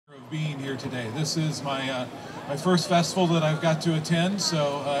being here today. This is my my first festival that I've got to attend.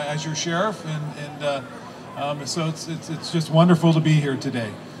 So as your sheriff, so it's just wonderful to be here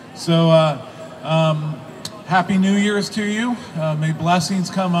today. So Happy New Year's to you. May blessings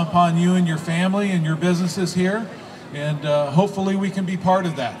come upon you and your family and your businesses here, and hopefully we can be part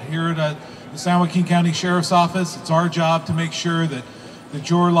of that here at the San Joaquin County Sheriff's Office. It's our job to make sure that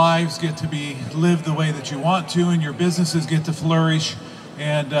your lives get to be lived the way that you want to, and your businesses get to flourish.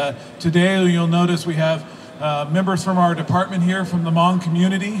 And today you'll notice we have members from our department here from the Hmong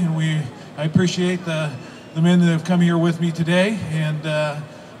community, and I appreciate the men that have come here with me today and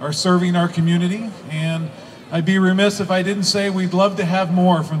are serving our community. And I'd be remiss if I didn't say we'd love to have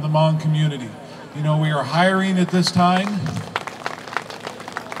more from the Hmong community. You know, we are hiring at this time.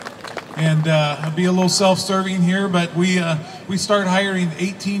 And I'll be a little self-serving here, but we start hiring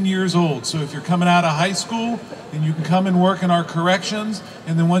 18 years old. So if you're coming out of high school, then you can come and work in our corrections.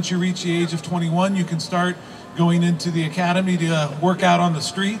 And then once you reach the age of 21, you can start going into the academy to work out on the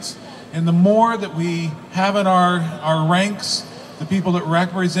streets. And the more that we have in our ranks, the people that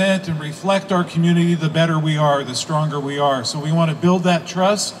represent and reflect our community, the better we are, the stronger we are. So we want to build that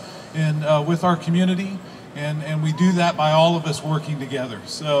trust with our community. And we do that by all of us working together.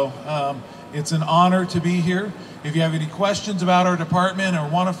 So it's an honor to be here. If you have any questions about our department or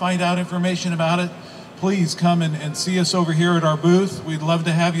want to find out information about it, please come and see us over here at our booth. We'd love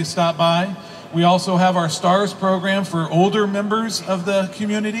to have you stop by. We also have our STARS program for older members of the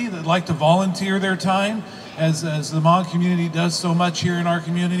community that like to volunteer their time, as the Hmong community does so much here in our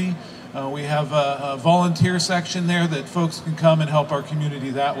community. We have a volunteer section there that folks can come and help our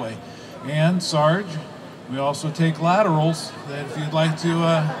community that way. And Sarge, we also take laterals, that if you'd like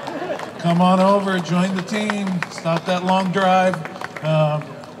to come on over, join the team, stop that long drive,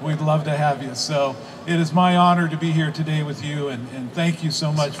 we'd love to have you. So it is my honor to be here today with you, and thank you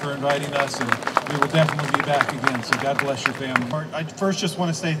so much for inviting us, and we will definitely be back again, so God bless your family. I first just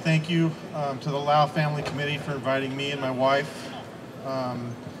want to say thank you to the Lau Family Committee for inviting me and my wife.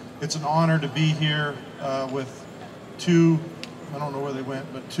 It's an honor to be here with two, I don't know where they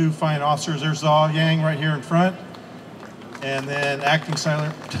went, but two fine officers. There's Zaw Yang right here in front, and then Acting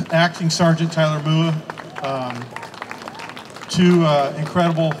Sergeant Tyler Mua. Two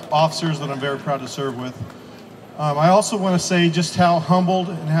incredible officers that I'm very proud to serve with. I also want to say just how humbled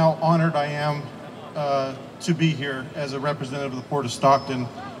and how honored I am to be here as a representative of the Port of Stockton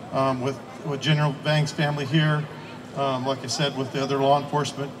with General Vang's family here, like I said, with the other law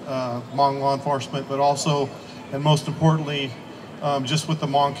enforcement, Hmong law enforcement, but also, and most importantly, just with the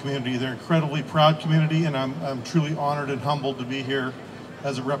Hmong community. They're an incredibly proud community, and I'm truly honored and humbled to be here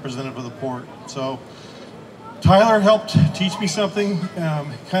as a representative of the Port. So Tyler helped teach me something,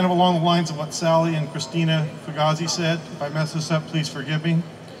 kind of along the lines of what Sally and Christina Fugazi said. If I mess this up, please forgive me.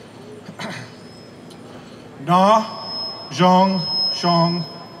 Na, Zhong, Shong,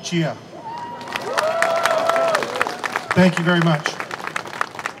 Chia. Thank you very much.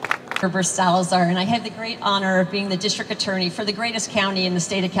 Salazar, and I have the great honor of being the district attorney for the greatest county in the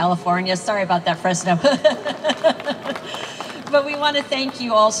state of California. Sorry about that, Fresno. But we want to thank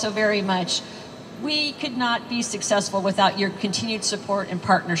you all so very much. We could not be successful without your continued support and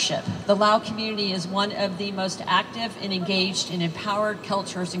partnership. The Lao community is one of the most active and engaged and empowered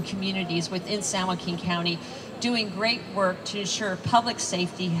cultures and communities within San Joaquin County, doing great work to ensure public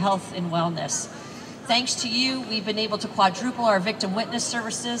safety, health, and wellness. Thanks to you, we've been able to quadruple our victim witness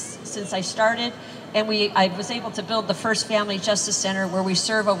services since I started, and I was able to build the first Family Justice Center where we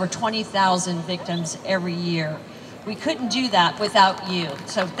serve over 20,000 victims every year. We couldn't do that without you,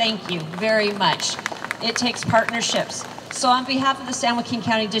 so thank you very much. It takes partnerships. So on behalf of the San Joaquin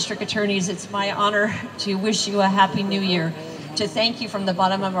County District Attorneys, it's my honor to wish you a Happy New Year, to thank you from the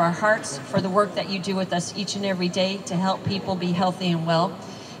bottom of our hearts for the work that you do with us each and every day to help people be healthy and well.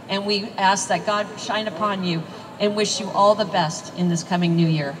 And we ask that God shine upon you and wish you all the best in this coming new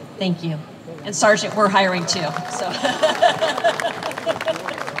year. Thank you. And Sergeant, we're hiring too. So.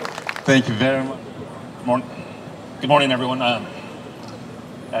 Thank you very much. Good morning, everyone.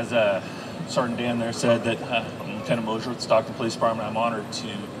 As Sergeant Dan there said, that I'm Lieutenant Mosier with the Stockton Police Department. I'm honored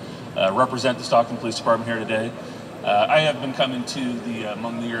to represent the Stockton Police Department here today. I have been coming to the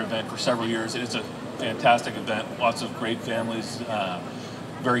Hmong New Year event for several years. It's a fantastic event, lots of great families,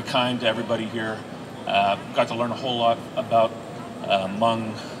 very kind to everybody here. Got to learn a whole lot about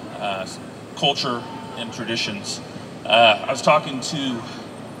Hmong culture and traditions. I was talking to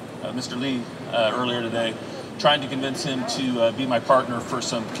Mr. Lee earlier today, trying to convince him to be my partner for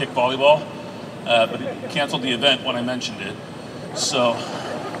some kick volleyball, but he canceled the event when I mentioned it. So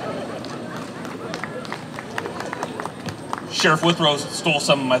Sheriff Withrow stole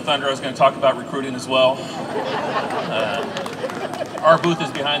some of my thunder. I was going to talk about recruiting as well. Our booth is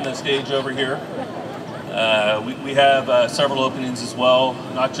behind the stage over here. We have several openings as well,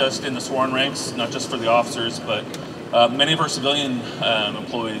 not just in the sworn ranks, not just for the officers, but many of our civilian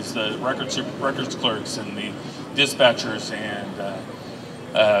employees, the records clerks and the dispatchers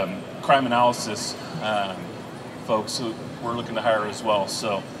and crime analysis folks who we're looking to hire as well.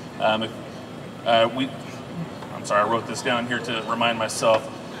 So I'm sorry, I wrote this down here to remind myself.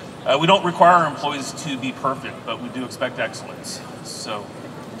 We don't require our employees to be perfect, but we do expect excellence. So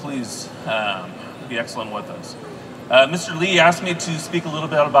please be excellent with us. Mr. Lee asked me to speak a little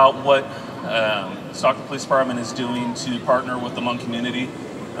bit about what Stockton Police Department is doing to partner with the Hmong community.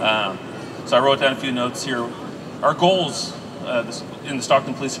 So I wrote down a few notes here. Our goals in the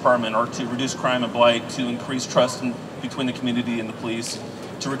Stockton Police Department are to reduce crime and blight, to increase trust between the community and the police,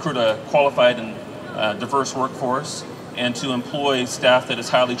 to recruit a qualified and diverse workforce, and to employ staff that is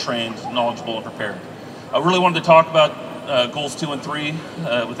highly trained, knowledgeable, and prepared. I really wanted to talk about goals 2 and 3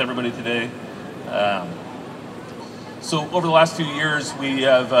 with everybody today. So over the last few years, we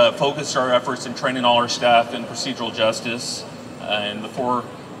have focused our efforts in training all our staff in procedural justice, and the 4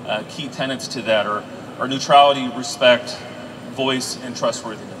 key tenets to that are neutrality, respect, voice, and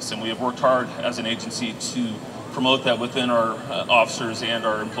trustworthiness. And we have worked hard as an agency to promote that within our officers and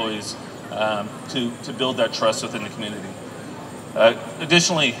our employees to build that trust within the community.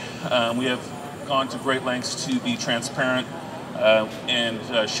 Additionally, we have gone to great lengths to be transparent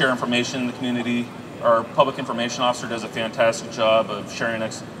and share information in the community. Our public information officer does a fantastic job of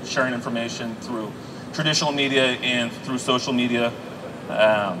sharing information through traditional media and through social media.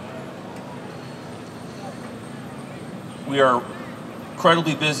 We are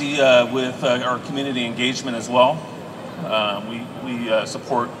incredibly busy with our community engagement as well. We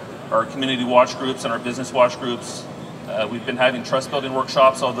support our community watch groups and our business watch groups. We've been having trust building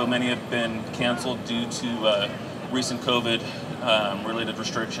workshops, although many have been canceled due to recent COVID related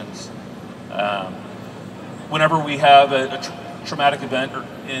restrictions. Whenever we have a traumatic event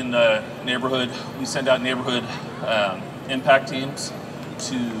in a neighborhood, we send out neighborhood impact teams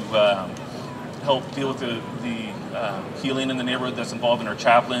to help deal with the healing in the neighborhood. That's involved in our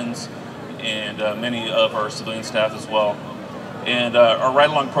chaplains and many of our civilian staff as well. And our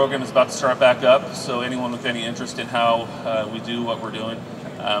ride-along program is about to start back up, so anyone with any interest in how we do what we're doing,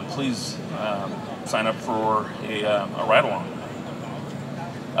 please sign up for a ride-along.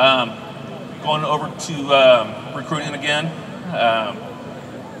 Going over to recruiting again,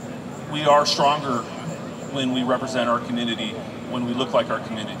 we are stronger when we represent our community, when we look like our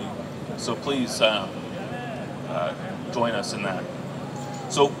community. So please join us in that.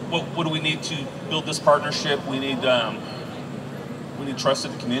 So what do we need to build this partnership? We need trust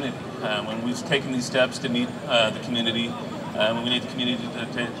in the community. When we've taken these steps to meet the community, we need the community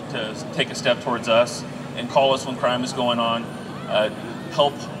to take a step towards us and call us when crime is going on,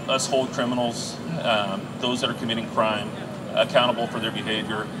 help us hold criminals, those that are committing crime, accountable for their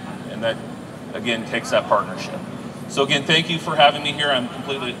behavior, and that, again, takes that partnership. So again, thank you for having me here. I'm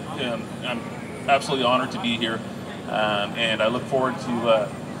absolutely honored to be here, and I look forward to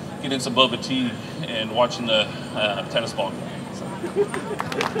getting some boba tea and watching the tennis ball game.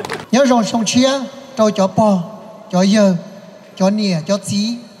 Nhớ rồi xong chia trâu cho bò cho giờ cho nè cho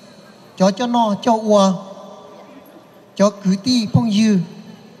chí cho no cho ua cho cử ti phong dư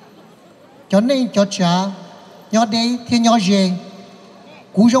cho nên cho trả nhớ đấy thì nhớ về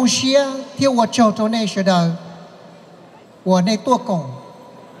cú rong xia thì ua trâu cho nên sẽ đời ua này tua cổng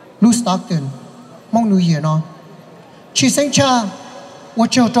lu Stockton mong nuôi gì nó chỉ sinh cha ua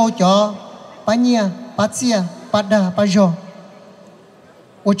trâu cho ba nhia ba chia ba đa ba jo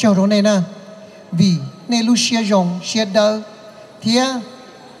我叫着你呢，vì này lu xe rong xe đỡ, thia,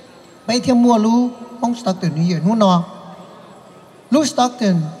 bây thia mua lu mong Stockton nuôi nu nọ, lu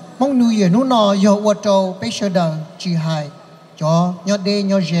Stockton mong nuôi nu nọ giờ我trâu bây xe đỡ chỉ hai, cho nhớ đê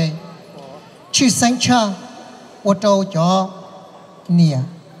nhớ dễ, chỉ sáng cha,我trâu cho nè,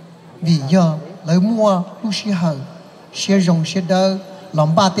 vì giờ lấy mua lu xe rong xe đỡ,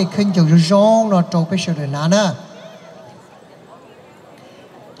 làm ba tê khinh giờ rong nó trâu bây xe đỡ nà nè.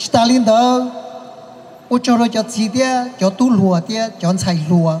 Stalin đó, ô cho rồi cho gì thế, cho tu lúa thế, cho xài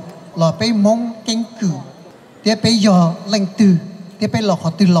lúa, là bây mong kinh cử, thế bây giờ lệnh từ, thế bây lọ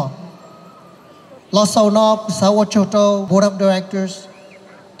họ từ lọ. Lọ sau nó, sau ô cho board of directors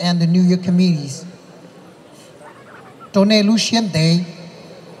and the New Year committees. Cho nên lưu xuyên đấy,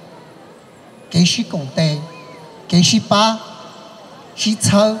 cái gì cũng tệ, cái gì ba, gì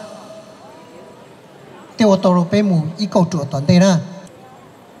thơ, thế ô tô rồi bây mù, ý cầu chuột toàn đây nè.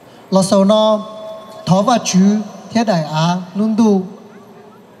 Là sau nó thọ và chú thế đại á luôn đủ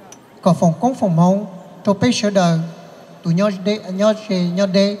có phòng công phòng mong cho bây giờ đời tụi nhau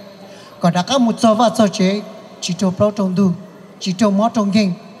đê còn đã có một số và số chế chỉ cho pro trong đủ chỉ cho mót trong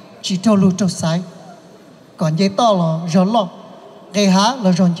kinh chỉ cho lù trong sai còn dây to là gió lọ gây há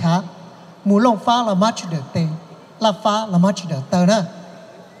là giòn chá mù lông phá là mát chỉ được tê la phá là mát chỉ được tờ nè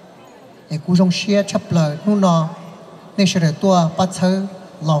để cú trong xe chấp lời nu nọ nên sẽ được tua bắt thơ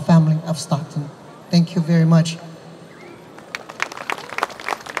law family of Stockton. Thank you very much.